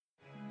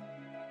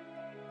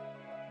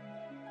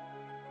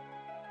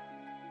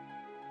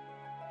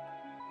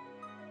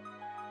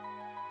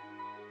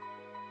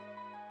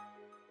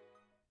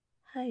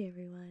Hi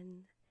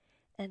everyone,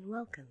 and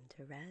welcome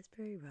to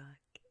Raspberry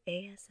Rock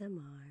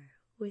ASMR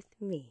with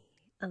me,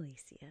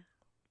 Alicia.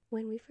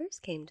 When we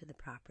first came to the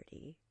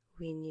property,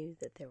 we knew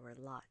that there were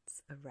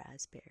lots of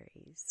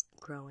raspberries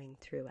growing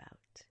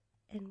throughout,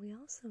 and we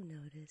also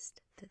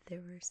noticed that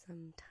there were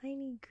some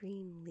tiny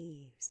green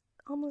leaves,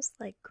 almost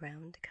like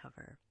ground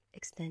cover,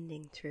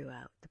 extending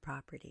throughout the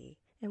property,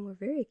 and we're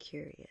very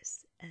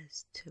curious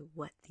as to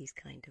what these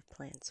kind of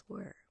plants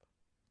were.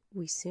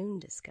 We soon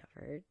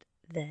discovered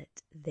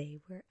that they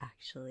were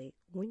actually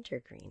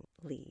wintergreen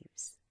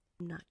leaves.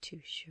 I'm not too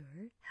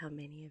sure how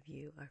many of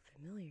you are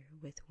familiar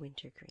with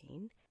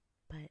wintergreen,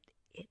 but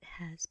it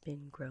has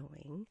been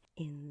growing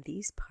in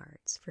these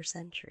parts for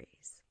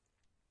centuries.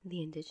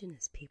 The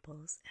indigenous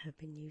peoples have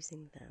been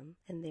using them,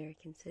 and they are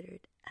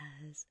considered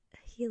as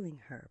a healing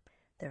herb.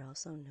 They're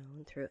also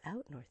known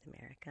throughout North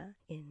America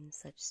in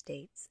such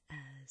states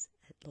as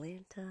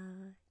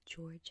Atlanta,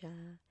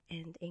 Georgia,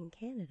 and in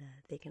Canada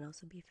they can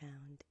also be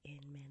found in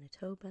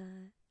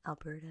Manitoba,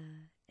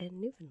 Alberta, and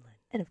Newfoundland,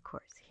 and of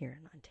course here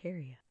in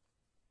Ontario.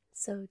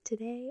 So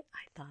today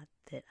I thought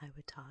that I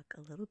would talk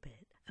a little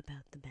bit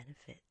about the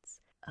benefits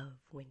of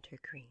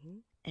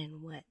wintergreen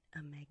and what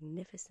a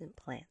magnificent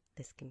plant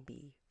this can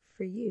be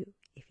for you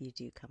if you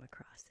do come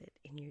across it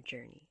in your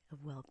journey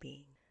of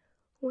well-being.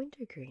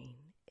 Wintergreen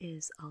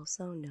is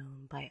also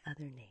known by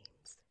other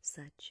names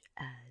such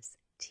as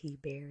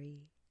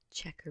teaberry,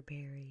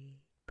 checkerberry,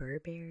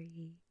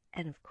 burberry,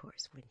 and of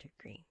course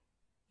wintergreen.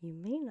 You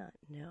may not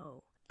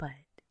know, but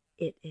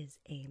it is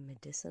a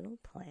medicinal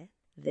plant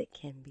that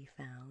can be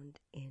found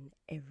in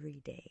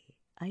everyday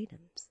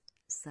items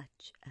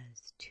such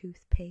as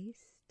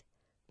toothpaste,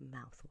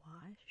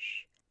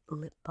 mouthwash,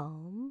 lip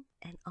balm,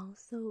 and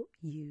also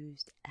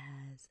used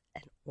as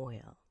an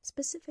oil,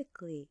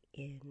 specifically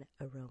in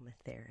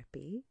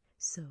aromatherapy.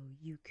 So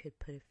you could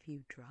put a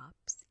few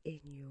drops in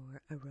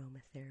your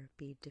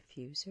aromatherapy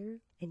diffuser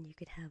and you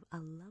could have a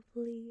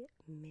lovely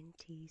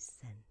minty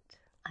scent.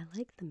 I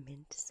like the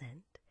mint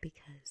scent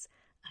because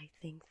I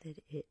think that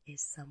it is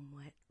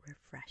somewhat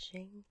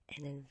refreshing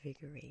and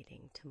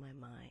invigorating to my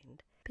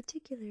mind,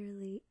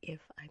 particularly if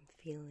I'm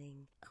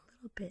feeling a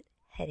little bit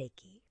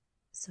headachy.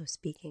 So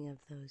speaking of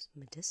those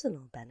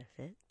medicinal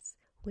benefits,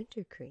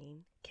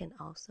 wintergreen can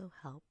also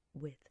help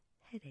with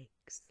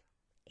headaches,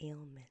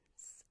 ailments,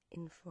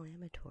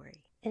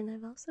 inflammatory. And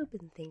I've also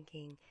been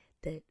thinking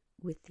that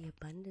with the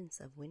abundance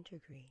of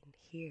wintergreen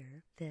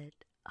here, that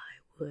I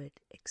would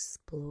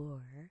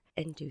explore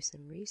and do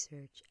some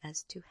research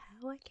as to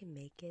how I can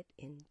make it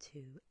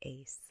into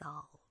a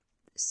salve.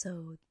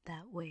 So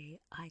that way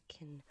I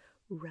can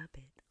rub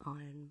it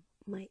on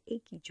my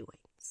achy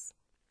joints.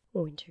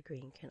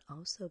 Wintergreen can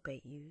also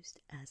be used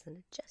as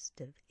an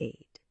adjustive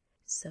aid.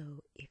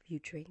 So if you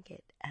drink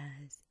it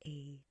as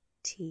a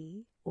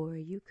tea, or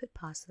you could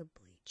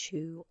possibly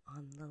chew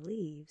on the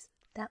leaves,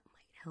 that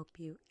might help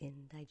you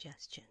in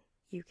digestion.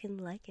 You can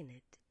liken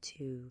it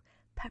to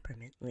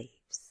peppermint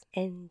leaves,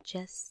 and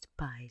just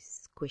by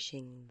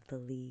squishing the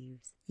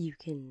leaves, you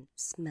can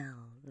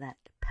smell that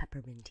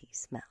pepperminty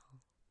smell.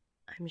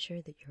 I'm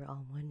sure that you're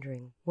all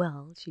wondering,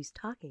 well, she's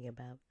talking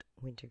about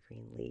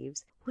wintergreen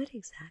leaves. What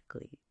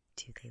exactly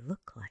do they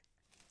look like?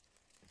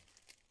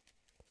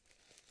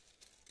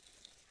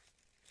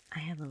 I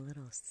have a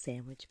little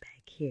sandwich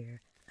bag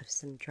here of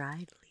some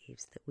dried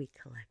leaves that we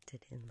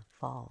collected in the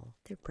fall.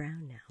 They're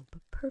brown now,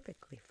 but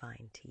perfectly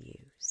fine to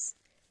use.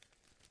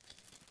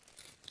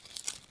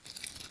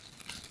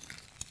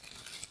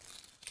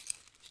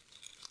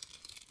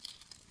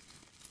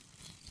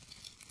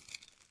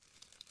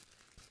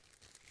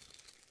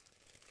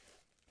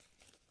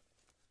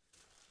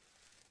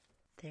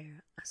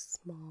 They're a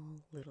small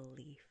little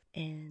leaf,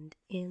 and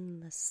in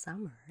the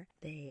summer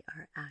they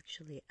are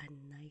actually a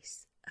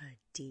nice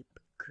deep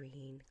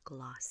green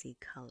glossy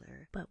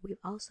color, but we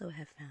also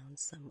have found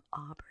some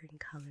auburn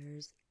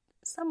colors,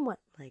 somewhat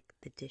like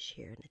the dish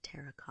here in a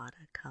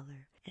terracotta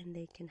color, and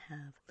they can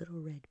have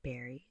little red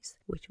berries,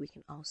 which we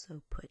can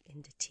also put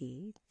into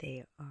tea.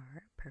 They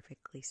are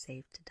perfectly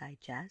safe to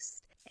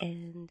digest,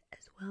 and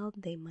as well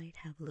they might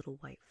have little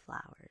white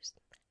flowers.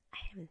 I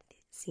haven't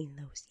seen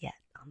those yet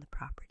on the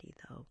property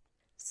though.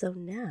 So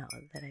now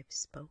that I've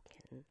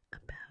spoken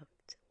about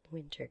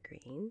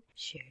wintergreen,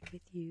 shared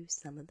with you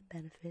some of the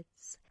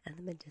benefits and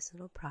the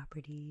medicinal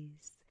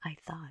properties, I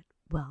thought,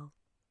 well,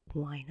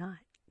 why not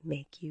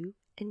make you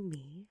and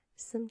me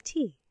some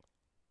tea?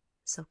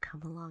 So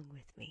come along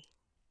with me.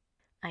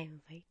 I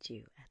invite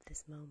you at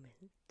this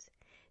moment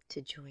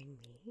to join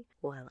me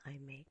while I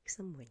make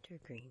some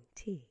wintergreen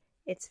tea.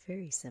 It's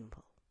very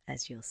simple,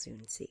 as you'll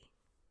soon see.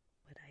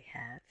 What I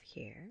have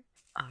here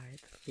are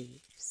the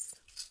leaves.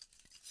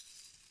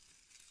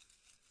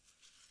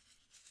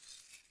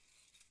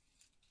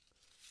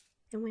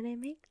 And when I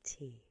make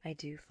tea, I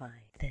do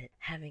find that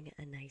having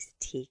a nice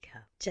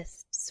teacup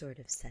just sort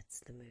of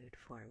sets the mood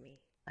for me.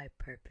 I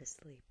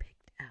purposely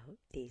picked out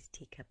these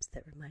teacups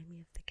that remind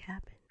me of the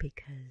cabin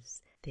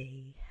because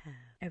they have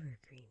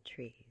evergreen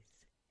trees,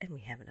 and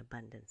we have an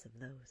abundance of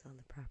those on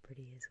the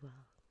property as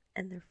well.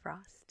 and they're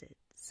frosted,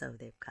 so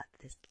they've got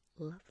this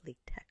lovely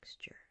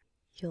texture.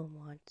 You'll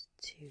want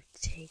to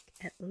take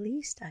at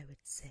least, I would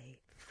say,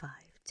 5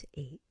 to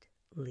 8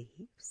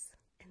 leaves,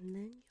 and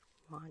then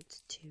you'll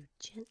want to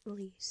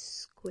gently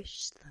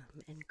squish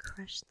them and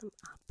crush them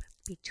up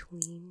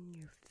between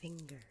your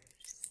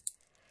fingers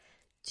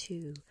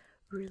to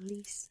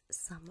release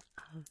some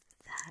of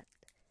that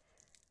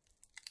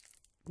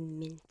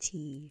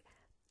minty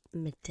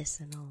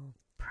medicinal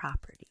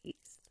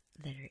properties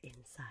that are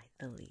inside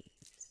the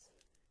leaves.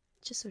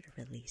 Just sort of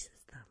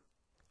releases them.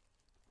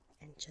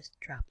 And just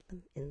drop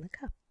them in the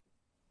cup.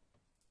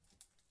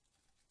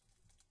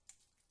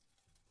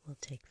 We'll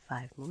take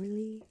 5 more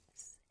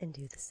leaves and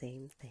do the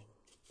same thing.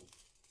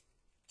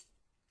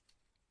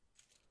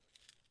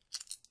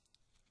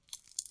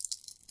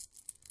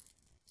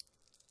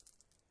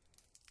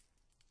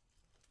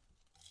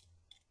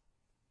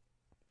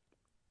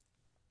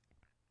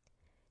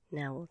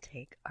 Now we'll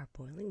take our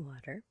boiling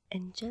water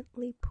and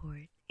gently pour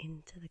it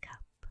into the cup.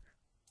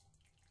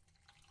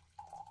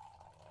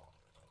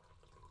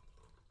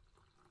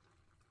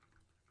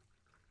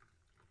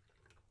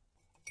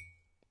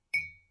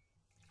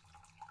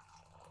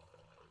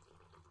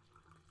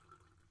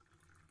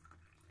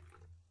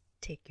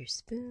 Take your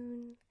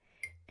spoon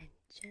and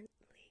gently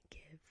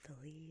give the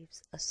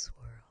leaves a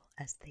swirl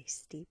as they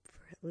steep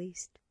for at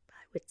least,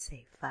 I would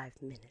say, 5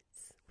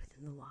 minutes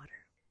within the water.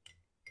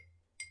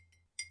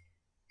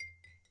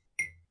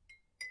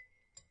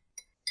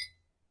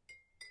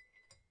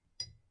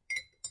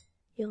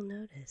 You'll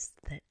notice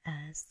that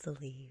as the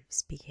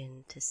leaves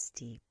begin to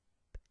steep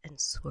and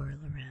swirl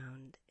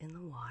around in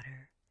the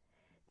water,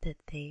 that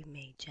they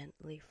may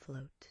gently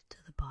float to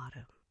the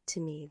bottom. To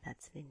me,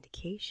 that's an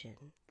indication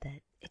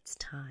that it's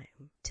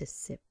time to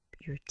sip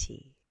your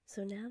tea.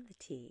 So now the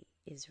tea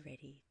is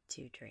ready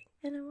to drink.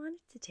 And I wanted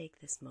to take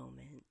this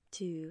moment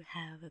to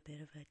have a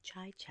bit of a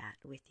chai chat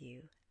with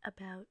you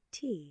about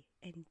tea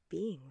and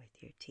being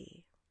with your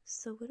tea.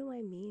 So what do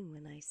I mean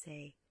when I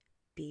say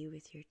be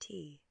with your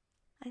tea?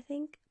 I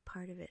think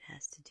part of it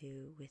has to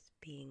do with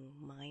being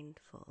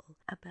mindful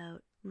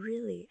about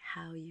really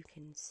how you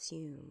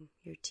consume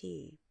your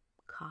tea,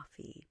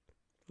 coffee,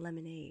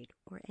 lemonade,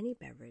 or any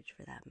beverage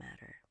for that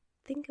matter.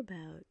 Think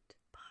about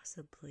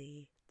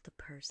possibly the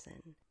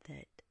person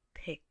that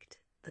picked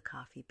the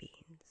coffee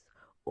beans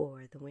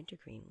or the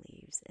wintergreen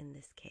leaves in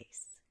this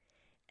case,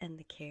 and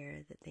the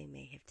care that they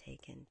may have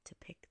taken to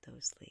pick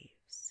those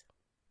leaves,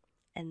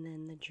 and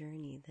then the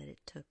journey that it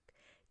took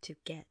to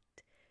get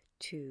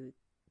to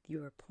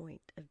your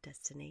point of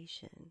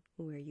destination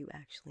where you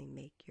actually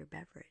make your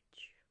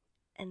beverage.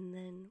 And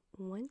then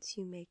once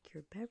you make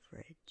your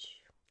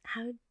beverage,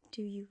 how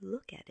do you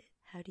look at it?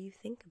 How do you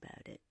think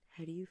about it?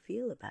 How do you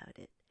feel about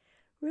it?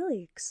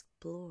 Really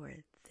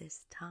explore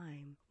this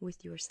time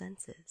with your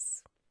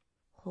senses.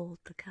 Hold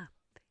the cup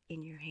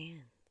in your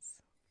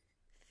hands.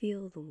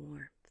 Feel the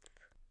warmth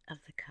of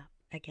the cup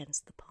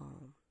against the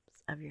palms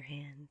of your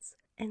hands,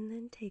 and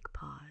then take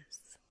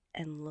pause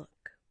and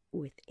look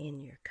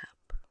within your cup.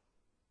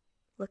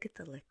 Look at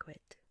the liquid.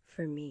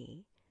 For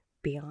me,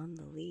 beyond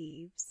the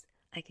leaves,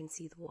 I can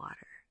see the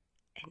water,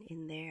 and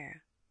in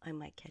there, I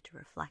might catch a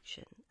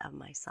reflection of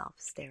myself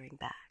staring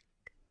back.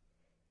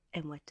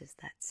 And what does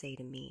that say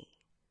to me?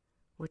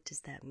 What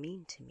does that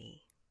mean to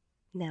me?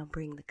 Now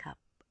bring the cup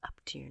up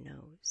to your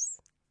nose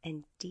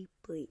and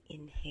deeply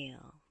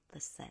inhale the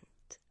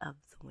scent of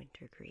the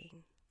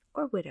wintergreen,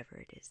 or whatever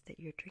it is that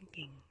you're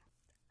drinking.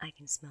 I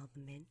can smell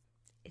the mint.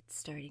 It's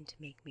starting to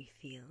make me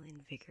feel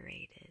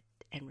invigorated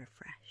and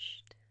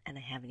refreshed, and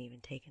I haven't even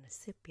taken a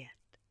sip yet.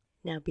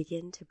 Now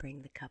begin to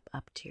bring the cup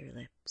up to your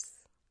lips.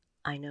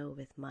 I know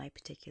with my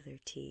particular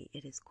tea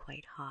it is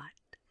quite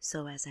hot,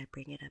 so as I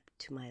bring it up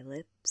to my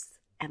lips,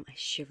 am I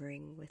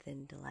shivering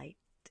within delight?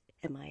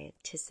 Am I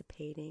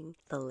anticipating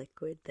the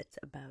liquid that's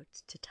about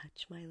to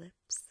touch my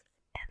lips?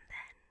 And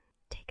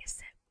then take a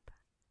sip.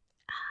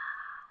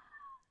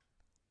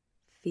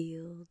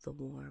 Feel the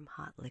warm,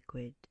 hot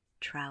liquid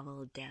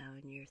travel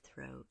down your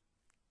throat,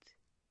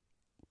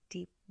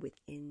 deep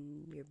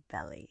within your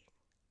belly,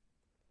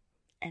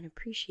 and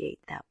appreciate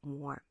that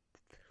warmth,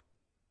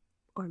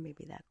 or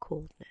maybe that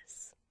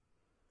coldness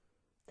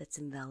that's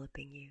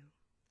enveloping you.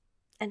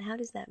 And how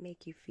does that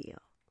make you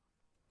feel?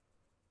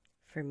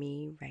 For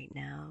me, right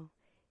now,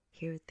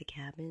 here at the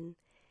cabin,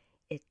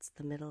 it's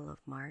the middle of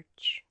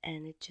March,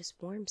 and it just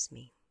warms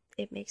me.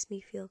 It makes me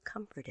feel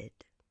comforted,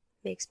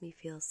 makes me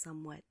feel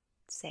somewhat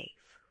safe.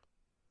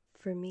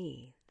 For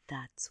me,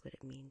 that's what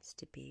it means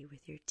to be with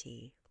your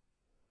tea.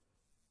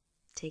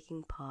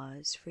 Taking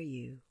pause for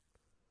you,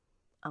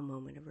 a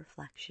moment of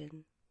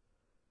reflection,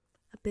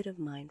 a bit of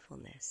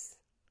mindfulness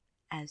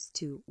as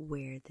to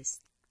where this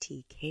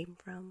tea came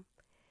from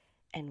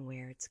and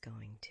where it's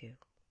going to.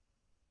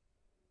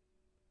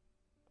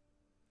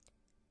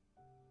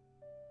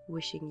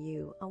 Wishing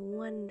you a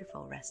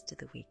wonderful rest of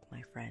the week,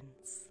 my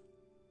friends.